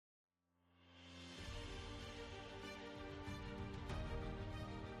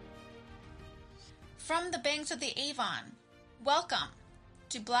From the banks of the Avon, welcome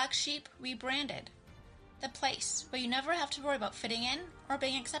to Black Sheep Rebranded, the place where you never have to worry about fitting in or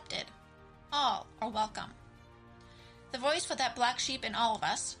being accepted. All are welcome. The voice for that black sheep in all of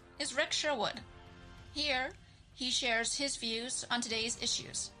us is Rick Sherwood. Here, he shares his views on today's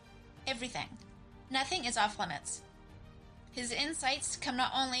issues. Everything. Nothing is off limits. His insights come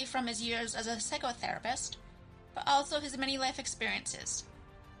not only from his years as a psychotherapist, but also his many life experiences.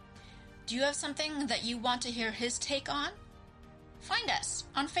 Do you have something that you want to hear his take on? Find us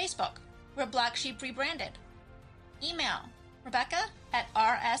on Facebook. We're Black Sheep Rebranded. Email Rebecca at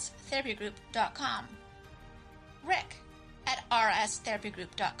rstherapygroup.com, Rick at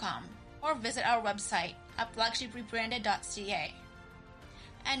rstherapygroup.com, or visit our website at blacksheeprebranded.ca.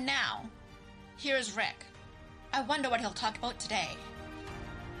 And now, here's Rick. I wonder what he'll talk about today.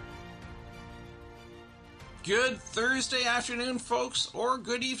 Good Thursday afternoon, folks, or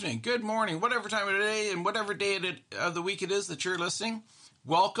good evening, good morning, whatever time of the day and whatever day of the week it is that you're listening.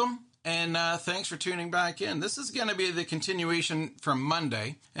 Welcome, and thanks for tuning back in. This is going to be the continuation from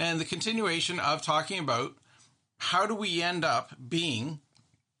Monday, and the continuation of talking about how do we end up being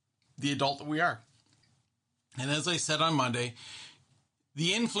the adult that we are. And as I said on Monday,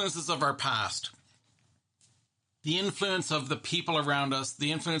 the influences of our past, the influence of the people around us,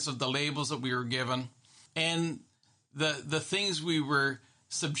 the influence of the labels that we were given, and the things we were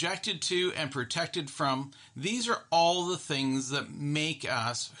subjected to and protected from, these are all the things that make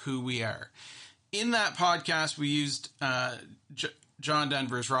us who we are. In that podcast, we used John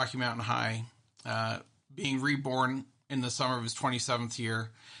Denver's Rocky Mountain High, being reborn in the summer of his 27th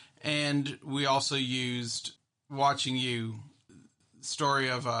year. And we also used Watching You, story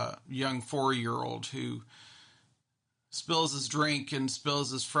of a young 4-year-old who spills his drink and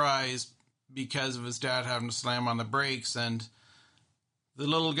spills his fries because of his dad having to slam on the brakes, and the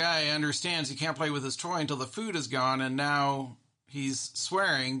little guy understands he can't play with his toy until the food is gone, and now he's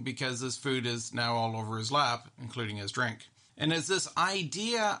swearing because his food is now all over his lap, including his drink. And it's this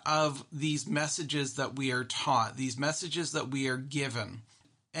idea of these messages that we are taught, these messages that we are given.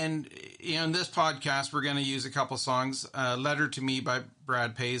 And in this podcast, we're going to use a couple songs, Letter to Me by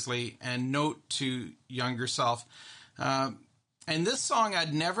Brad Paisley and Note to Younger Self. And this song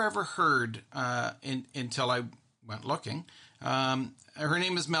I'd never ever heard until I went looking. Her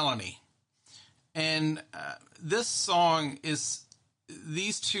name is Melanie. And this song is,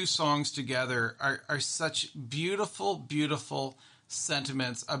 these two songs together are such beautiful, beautiful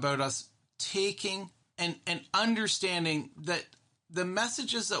sentiments about us taking and understanding that the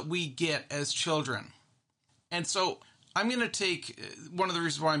messages that we get as children. And so I'm going to take, one of the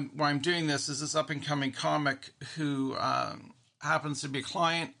reasons why I'm doing this is this up-and-coming comic who happens to be a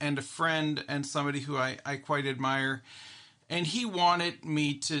client and a friend and somebody who I quite admire. And he wanted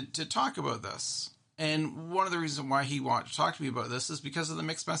me to talk about this. And one of the reasons why he wanted to talk to me about this is because of the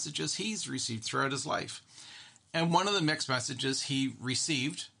mixed messages he's received throughout his life. And one of the mixed messages he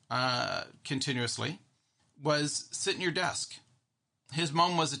received continuously was sit in your desk. His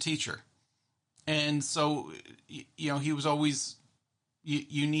mom was a teacher. And so, he was always,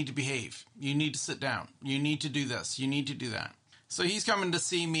 you need to behave. You need to sit down. You need to do this. You need to do that. So he's coming to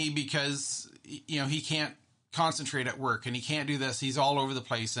see me because, he can't concentrate at work and he can't do this. He's all over the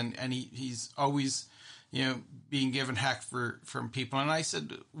place and he's always, being given heck from people. And I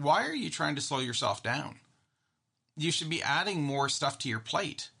said, why are you trying to slow yourself down? You should be adding more stuff to your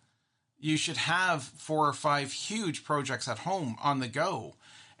plate. You should have 4 or 5 huge projects at home on the go.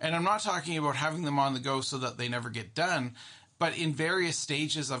 And I'm not talking about having them on the go so that they never get done, but in various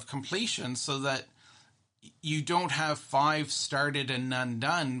stages of completion so that you don't have 5 started and none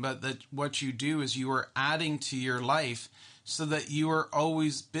done, but that what you do is you are adding to your life so that you are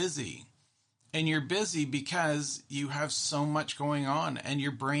always busy. And you're busy because you have so much going on and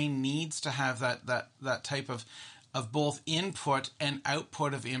your brain needs to have that type of both input and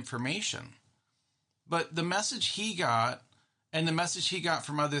output of information. But the message he got and the message he got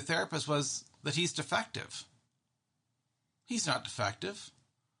from other therapists was that he's defective. He's not defective.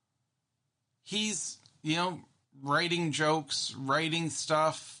 He's, writing jokes, writing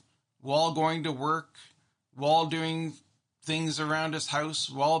stuff, while going to work, while doing things around his house,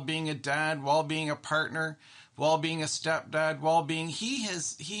 while being a dad, while being a partner, while being a stepdad, he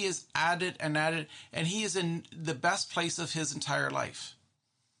has added, and he is in the best place of his entire life.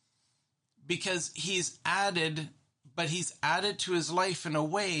 Because he's added to his life in a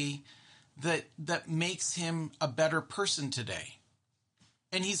way that makes him a better person today.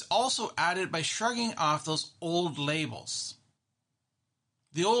 And he's also added by shrugging off those old labels.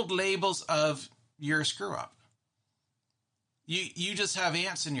 The old labels of you're a screw up. You just have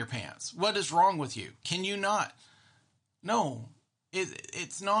ants in your pants. What is wrong with you? Can you not? No,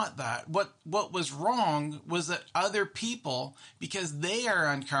 it's not that. What was wrong was that other people, because they are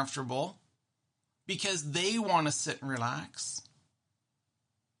uncomfortable, because they want to sit and relax.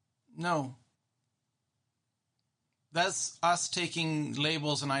 No. That's us taking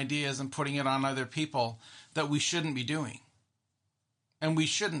labels and ideas and putting it on other people that we shouldn't be doing. And we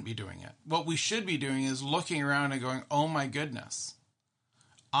shouldn't be doing it. What we should be doing is looking around and going, oh my goodness,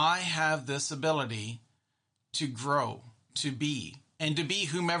 I have this ability to grow, to be, and to be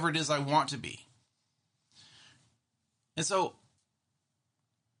whomever it is I want to be. And so,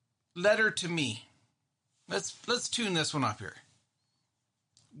 letter to me. Let's tune this one up here.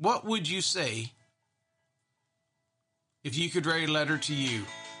 What would you say if you could write a letter to you?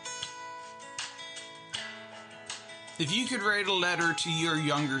 If you could write a letter to your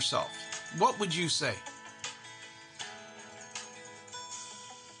younger self, what would you say?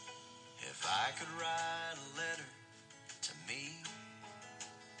 If I could write a letter to me,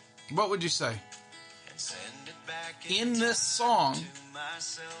 what would you say? And send it back in this song, to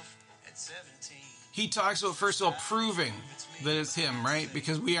myself at 17. He talks about, first of all, proving that it's him, right?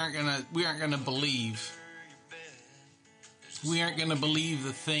 Because we aren't gonna believe. We aren't gonna believe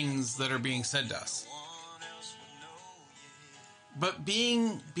the things that are being said to us. But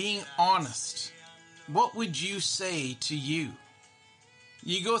being honest, what would you say to you?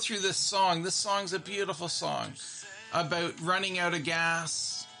 You go through this song. This song's a beautiful song about running out of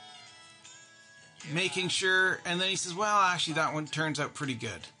gas, making sure, and then he says, well, actually, that one turns out pretty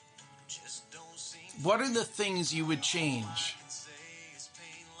good. What are the things you would change?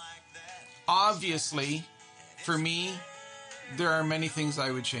 Obviously, for me, there are many things I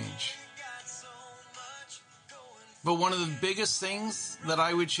would change. But one of the biggest things that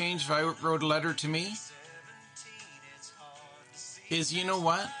I would change if I wrote a letter to me is, you know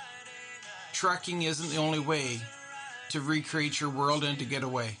what? Trucking isn't the only way to recreate your world and to get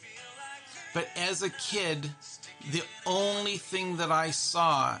away. But as a kid, the only thing that I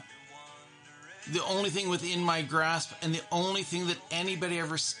saw, the only thing within my grasp, and the only thing that anybody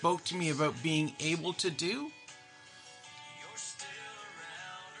ever spoke to me about being able to do,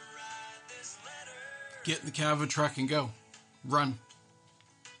 get in the cab of a truck and go. Run.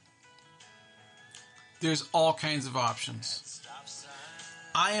 There's all kinds of options.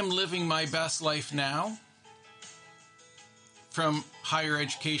 I am living my best life now from higher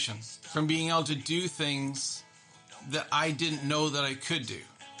education, from being able to do things that I didn't know that I could do.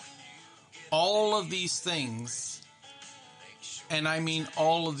 All of these things, and I mean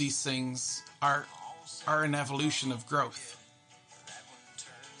all of these things, are an evolution of growth.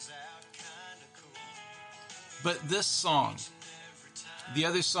 But this song, the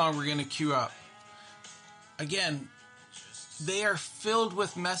other song we're going to cue up, again, they are filled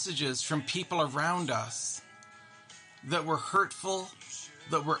with messages from people around us that were hurtful,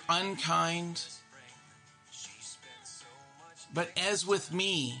 that were unkind. But as with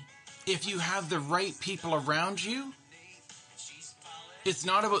me, if you have the right people around you, it's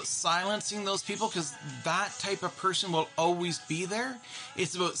not about silencing those people, because that type of person will always be there.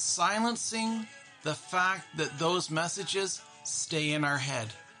 It's about silencing the fact that those messages stay in our head.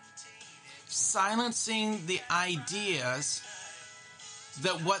 Silencing the ideas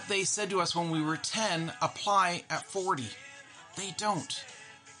that what they said to us when we were 10 apply at 40. They don't.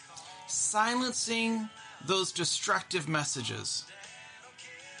 Silencing those destructive messages.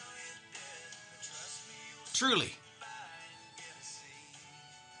 Truly.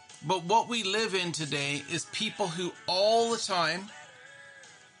 But what we live in today is people who all the time,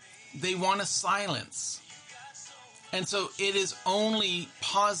 they want to silence. And so it is only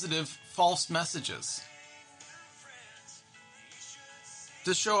positive false messages.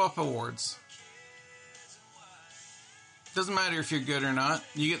 The Show Up Awards. Doesn't matter if you're good or not.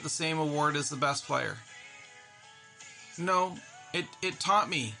 You get the same award as the best player. No, it taught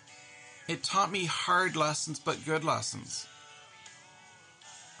me. It taught me hard lessons, but good lessons.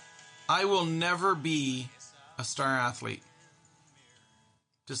 I will never be a star athlete.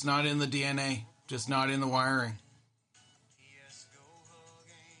 Just not in the DNA. Just not in the wiring.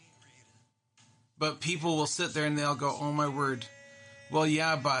 But people will sit there and they'll go, oh my word. Well,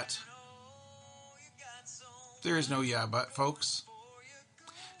 yeah, but. There is no yeah, but, folks.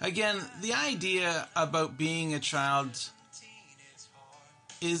 Again, the idea about being a child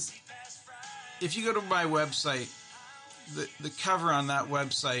is, if you go to my website, the cover on that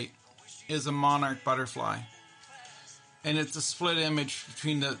website is a monarch butterfly. And it's a split image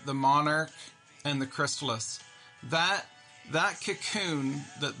between the monarch and the chrysalis. That cocoon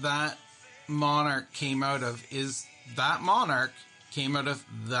that monarch came out of is that monarch came out of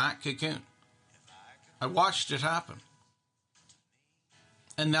that cocoon. I watched it happen.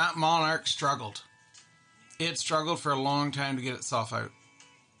 And that monarch struggled. It struggled for a long time to get itself out.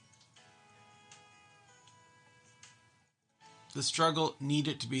 The struggle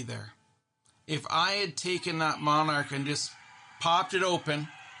needed to be there. If I had taken that monarch and just popped it open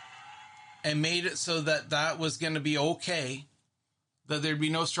and made it so that that was going to be okay, that there'd be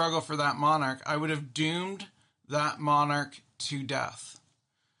no struggle for that monarch, I would have doomed that monarch to death.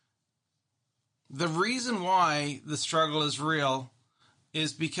 The reason why the struggle is real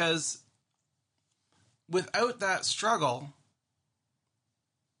is because without that struggle,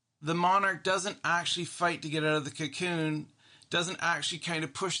 the monarch doesn't actually fight to get out of the cocoon, doesn't actually kind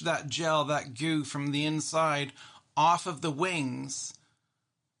of push that gel, that goo from the inside off of the wings.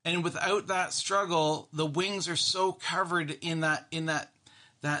 And without that struggle, the wings are so covered in that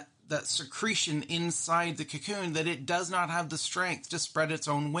secretion inside the cocoon that it does not have the strength to spread its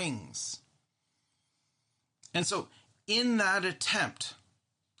own wings. And so in that attempt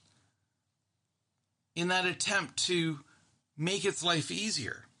to make its life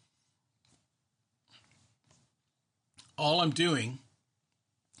easier, all I'm doing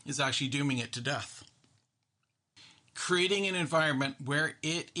is actually dooming it to death. Creating an environment where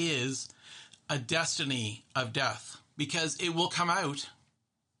it is a destiny of death, because it will come out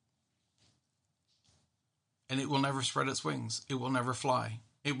and it will never spread its wings. It will never fly.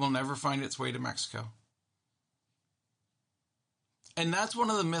 It will never find its way to Mexico. And that's one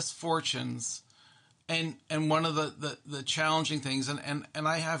of the misfortunes and one of the challenging things. And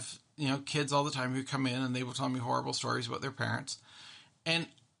I have, kids all the time who come in and they will tell me horrible stories about their parents. And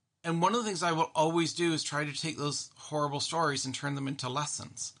one of the things I will always do is try to take those horrible stories and turn them into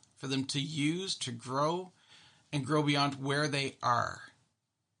lessons for them to use, to grow, and grow beyond where they are.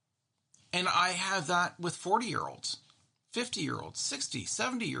 And I have that with 40-year-olds, 50-year-olds, 60,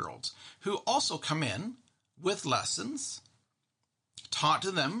 70-year-olds who also come in with lessons taught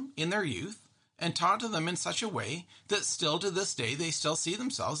to them in their youth and taught to them in such a way that still to this day they still see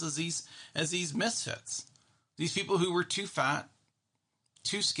themselves as these misfits. These people who were too fat,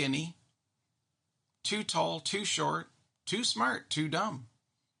 too skinny, too tall, too short, too smart, too dumb.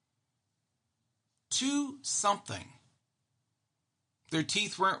 Too something. Their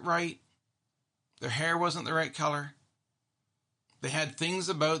teeth weren't right. Their hair wasn't the right color. They had things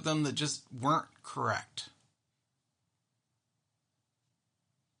about them that just weren't correct.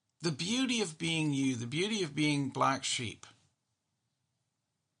 The beauty of being you, the beauty of being black sheep,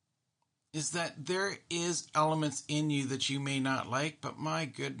 is that there is elements in you that you may not like, but my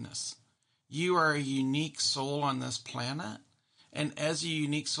goodness, you are a unique soul on this planet. And as a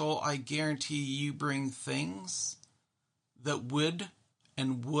unique soul, I guarantee you bring things that would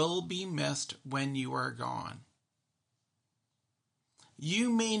and will be missed when you are gone. You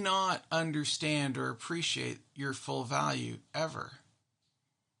may not understand or appreciate your full value ever.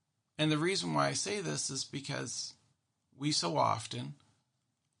 And the reason why I say this is because we so often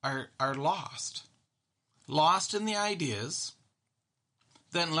are lost. Lost in the ideas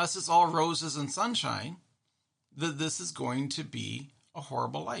that unless it's all roses and sunshine, that this is going to be a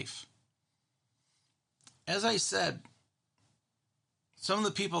horrible life. As I said, some of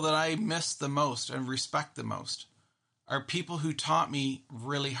the people that I miss the most and respect the most are people who taught me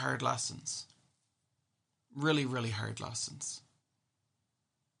really hard lessons. Really, really hard lessons.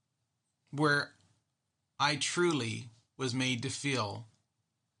 Where I truly was made to feel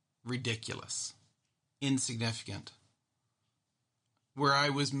ridiculous, insignificant. Where I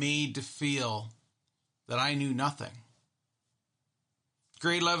was made to feel that I knew nothing.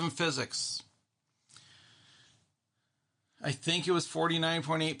 Grade 11 physics. I think it was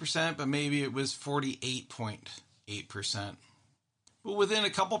 49.8%, but maybe it was 48.8%. But within a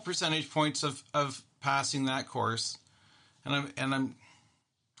couple percentage points of passing that course, and I'm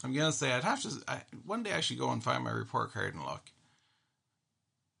going to say one day I should go and find my report card and look.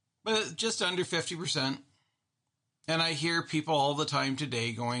 But just under 50%. And I hear people all the time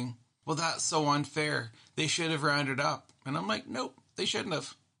today going, well, that's so unfair. They should have rounded up. And I'm like, nope, they shouldn't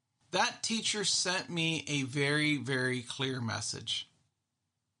have. That teacher sent me a very, very clear message.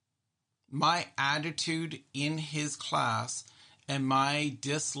 My attitude in his class and my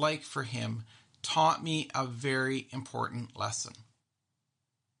dislike for him taught me a very important lesson.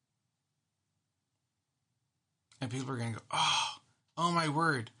 And people are going to go, oh my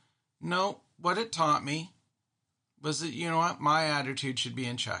word. No, what it taught me was that, you know what, my attitude should be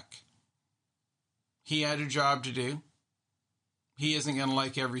in check. He had a job to do. He isn't going to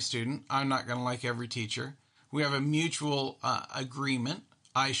like every student. I'm not going to like every teacher. We have a mutual agreement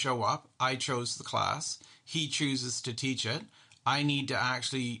I show up. I chose the class. He chooses to teach it. I need to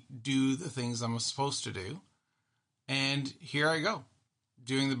actually do the things I'm supposed to do. And here I go,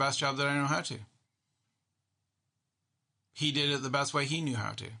 doing the best job that I know how to. He did it the best way he knew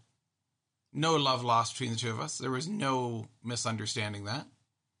how to. No love lost between the two of us. There was no misunderstanding that.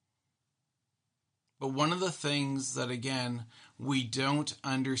 But one of the things that, again, we don't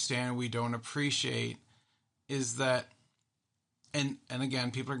understand, we don't appreciate, is that, and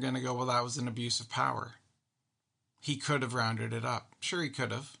again, people are going to go, well, that was an abuse of power. He could have rounded it up. Sure, he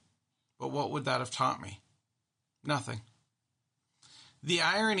could have. But what would that have taught me? Nothing. The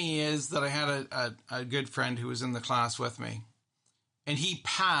irony is that I had a good friend who was in the class with me, and he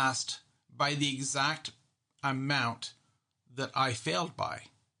passed by the exact amount that I failed by.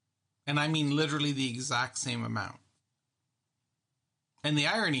 And I mean literally the exact same amount. And the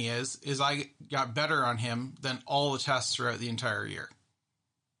irony is I got better on him than all the tests throughout the entire year.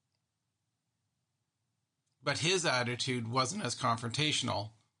 But his attitude wasn't as confrontational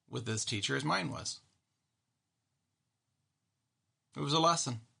with this teacher as mine was. It was a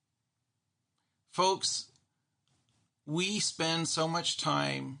lesson. Folks, we spend so much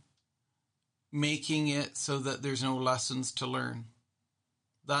time making it so that there's no lessons to learn.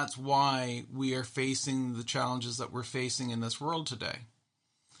 That's why we are facing the challenges that we're facing in this world today.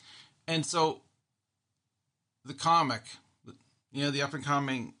 And so the comic, the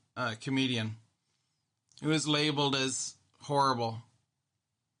up-and-coming comedian, who was labeled as horrible,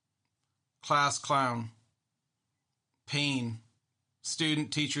 class clown, pain,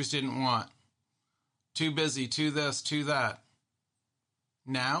 student teachers didn't want, too busy, too this, too that.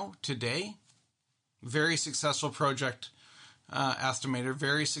 Now, today, very successful project estimator,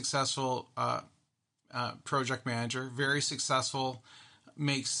 very successful project manager, very successful,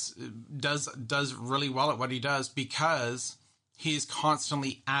 does really well at what he does because he is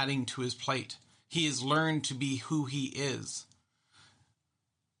constantly adding to his plate. He has learned to be who he is.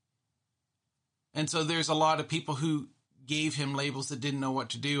 And so there's a lot of people who gave him labels that didn't know what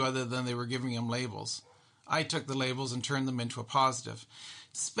to do other than they were giving him labels. I took the labels and turned them into a positive.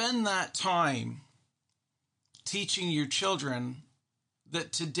 Spend that time teaching your children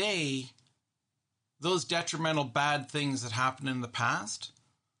that today, those detrimental bad things that happened in the past,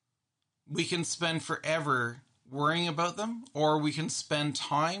 we can spend forever worrying about them, or we can spend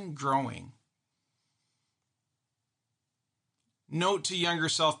time growing. Note to Younger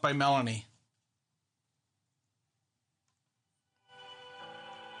Self by Melanie.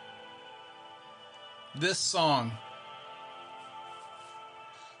 This song.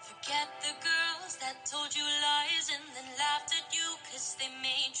 Forget the girls that told you lies and then laughed at you cause they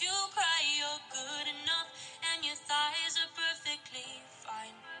made you cry. You're good enough and your thighs are perfectly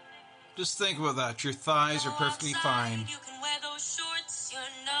fine. Just think about that. Your thighs are perfectly fine. You can wear those shorts. You're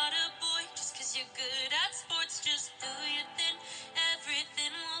not a boy just cause you're good at sports. Just do your thing.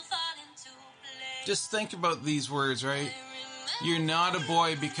 Everything will fall into place. Just think about these words, right? You're not a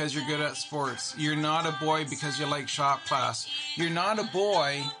boy because you're good at sports. You're not a boy because you like shop class. You're not a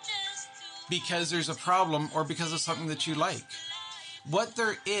boy because there's a problem or because of something that you like. What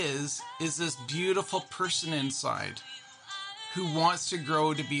there is this beautiful person inside who wants to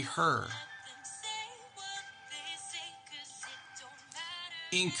grow to be her.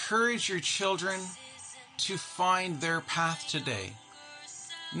 Encourage your children to find their path today.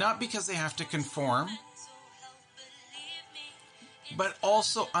 Not because they have to conform, but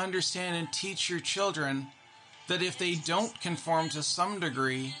also understand and teach your children that if they don't conform to some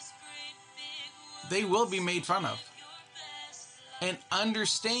degree, they will be made fun of. And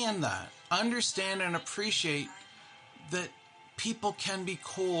understand that. Understand and appreciate that people can be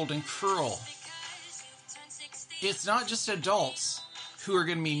cold and cruel. It's not just adults who are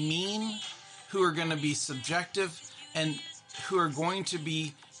going to be mean, who are going to be subjective, and who are going to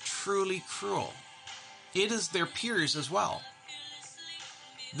be truly cruel. It is their peers as well.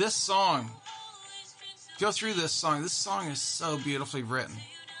 This song, go through this song. This song is so beautifully written.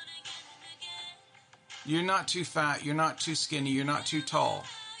 You're not too fat. You're not too skinny. You're not too tall.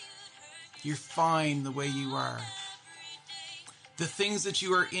 You're fine the way you are. The things that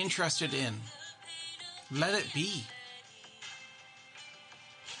you are interested in, let it be.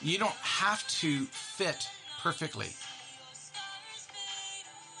 You don't have to fit perfectly.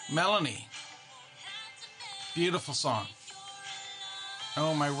 Melanie, beautiful song.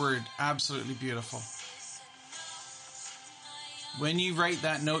 Oh my word, absolutely beautiful. When you write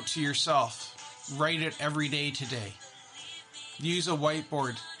that note to yourself, write it every day today. Use a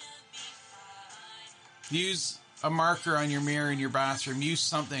whiteboard. Use a marker on your mirror in your bathroom. Use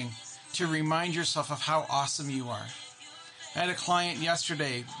something to remind yourself of how awesome you are. I had a client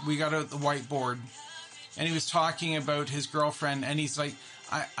yesterday. We got out the whiteboard, and he was talking about his girlfriend, and he's like,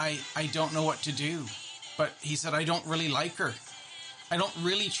 I don't know what to do. But he said, I don't really like her. I don't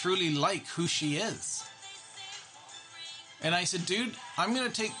really truly like who she is. And I said, dude, I'm going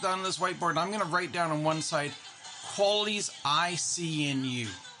to take down this whiteboard and I'm going to write down on one side qualities I see in you.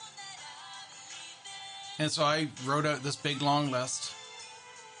 And so I wrote out this big long list,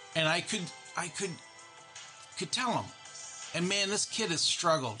 and I could tell him. And man, this kid has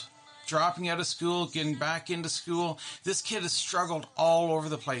struggled. Dropping out of school, getting back into school. This kid has struggled all over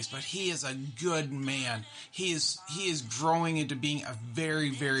the place, but he is a good man. He is growing into being a very,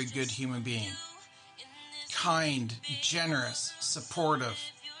 very good human being. Kind, generous, supportive.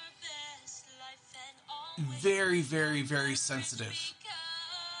 Very, very, very sensitive.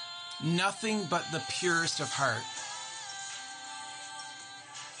 Nothing but the purest of heart.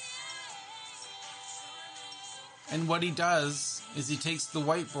 And what he does is he takes the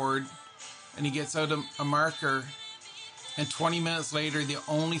whiteboard and he gets out a marker, and 20 minutes later, the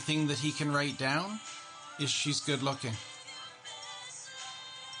only thing that he can write down is she's good looking.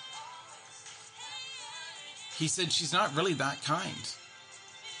 He said she's not really that kind,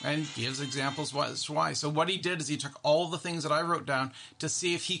 and gives examples as to why. So what he did is he took all the things that I wrote down to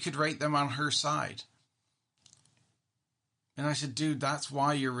see if he could write them on her side. And I said, dude, that's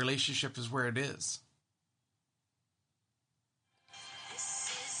why your relationship is where it is.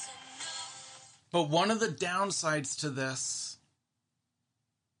 But one of the downsides to this,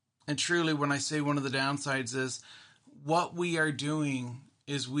 and truly when I say one of the downsides, is what we are doing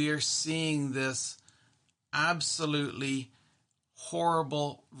is we are seeing this absolutely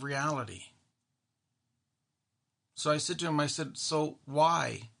horrible reality. So I said to him, I said, so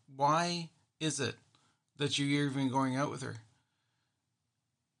why? Why is it that you're even going out with her?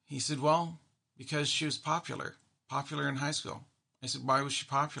 He said, well, because she was popular in high school. I said, why was she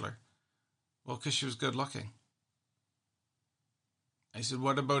popular? Well, because she was good looking. I said,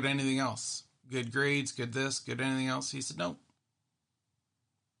 what about anything else? Good grades, good this, good anything else? He said, no.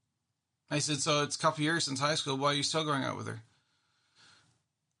 I said, so it's a couple years since high school. Why are you still going out with her?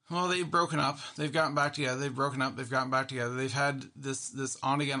 Well, they've broken up. They've gotten back together. They've broken up. They've gotten back together. They've had this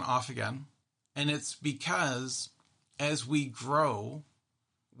on again, off again. And it's because as we grow,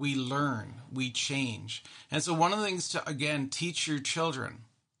 we learn, we change. And so one of the things to, again, teach your children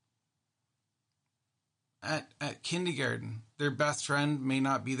at kindergarten, their best friend may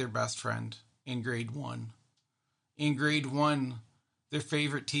not be their best friend in grade 1. In grade 1, their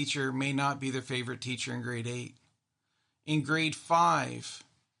favorite teacher may not be their favorite teacher in grade 8. In grade 5,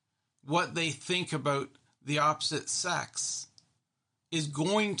 what they think about the opposite sex is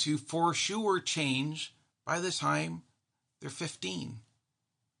going to for sure change by the time they're 15.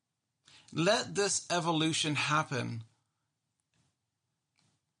 Let this evolution happen.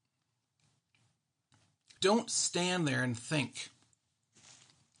 Don't stand there and think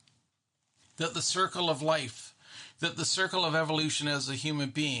that the circle of life, that the circle of evolution as a human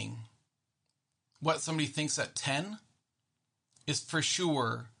being, what somebody thinks at 10 is for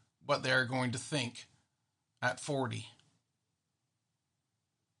sure what they are going to think at 40.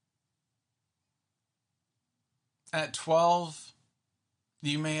 At 12,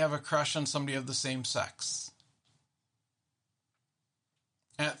 you may have a crush on somebody of the same sex.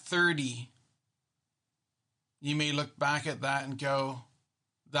 At 30, you may look back at that and go,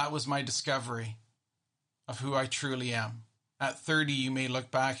 that was my discovery of who I truly am. At 30, you may look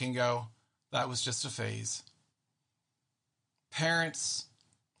back and go, that was just a phase. Parents,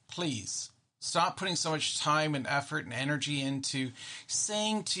 please stop putting so much time and effort and energy into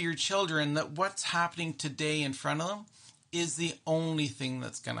saying to your children that what's happening today in front of them is the only thing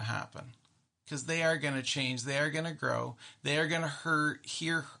that's going to happen. Because they are going to change. They are going to grow. They are going to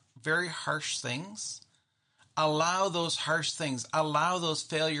hear very harsh things. Allow those harsh things. Allow those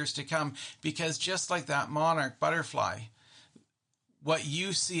failures to come. Because just like that monarch butterfly, what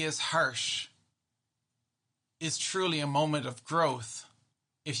you see as harsh is truly a moment of growth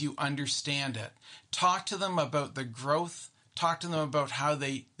if you understand it. Talk to them about the growth. Talk to them about how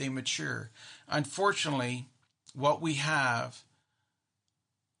they mature. Unfortunately, what we have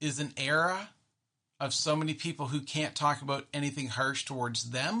is an era of so many people who can't talk about anything harsh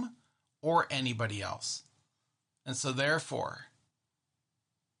towards them or anybody else. And so therefore,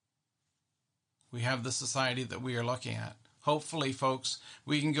 we have the society that we are looking at. Hopefully, folks,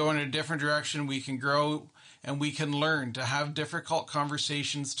 we can go in a different direction. We can grow and we can learn to have difficult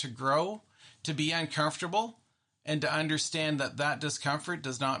conversations, to grow, to be uncomfortable, and to understand that that discomfort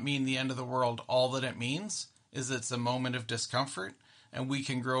does not mean the end of the world. All that it means is it's a moment of discomfort and we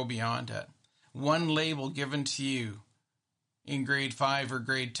can grow beyond it. One label given to you in grade 5 or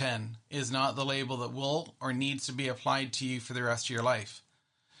grade 10 is not the label that will or needs to be applied to you for the rest of your life.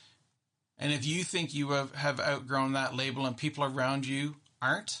 And if you think you have outgrown that label and people around you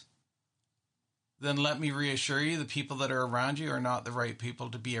aren't, then let me reassure you, the people that are around you are not the right people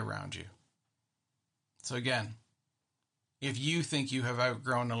to be around you. So again, if you think you have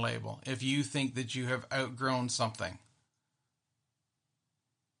outgrown a label, if you think that you have outgrown something,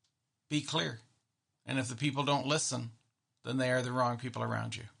 be clear. And if the people don't listen, then they are the wrong people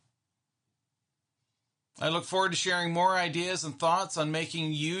around you. I look forward to sharing more ideas and thoughts on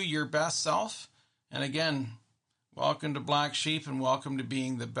making you your best self. And again, welcome to Black Sheep and welcome to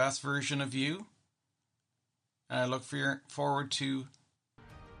being the best version of you. And I look forward to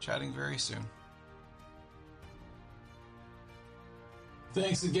chatting very soon.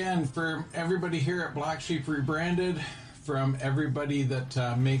 Thanks again for everybody here at Black Sheep Rebranded, from everybody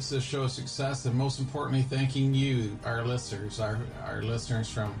that makes this show a success, and most importantly, thanking you, our listeners, our listeners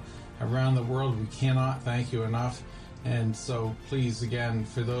from around the world. We cannot thank you enough. And so please, again,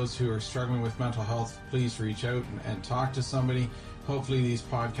 for those who are struggling with mental health, please reach out and talk to somebody. Hopefully these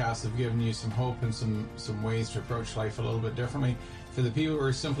podcasts have given you some hope and some ways to approach life a little bit differently. For the people who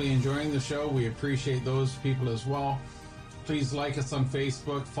are simply enjoying the show, we appreciate those people as well. Please like us on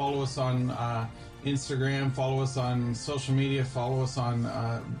Facebook, follow us on Instagram, follow us on social media, follow us on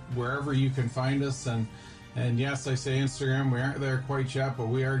wherever you can find us. And yes, I say Instagram, we aren't there quite yet, but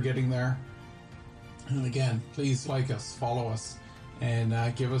we are getting there. And again, please like us, follow us,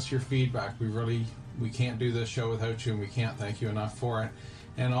 and give us your feedback. We can't do this show without you, and we can't thank you enough for it.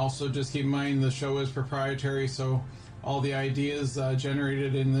 And also just keep in mind the show is proprietary, so all the ideas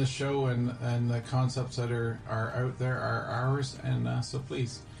generated in this show and the concepts that are out there are ours. And so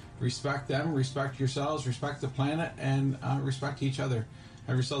please respect them, respect yourselves, respect the planet, and respect each other.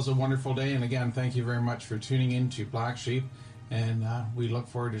 Have yourselves a wonderful day. And again, thank you very much for tuning in to Black Sheep. And we look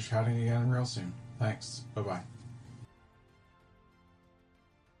forward to chatting again real soon. Thanks. Bye-bye.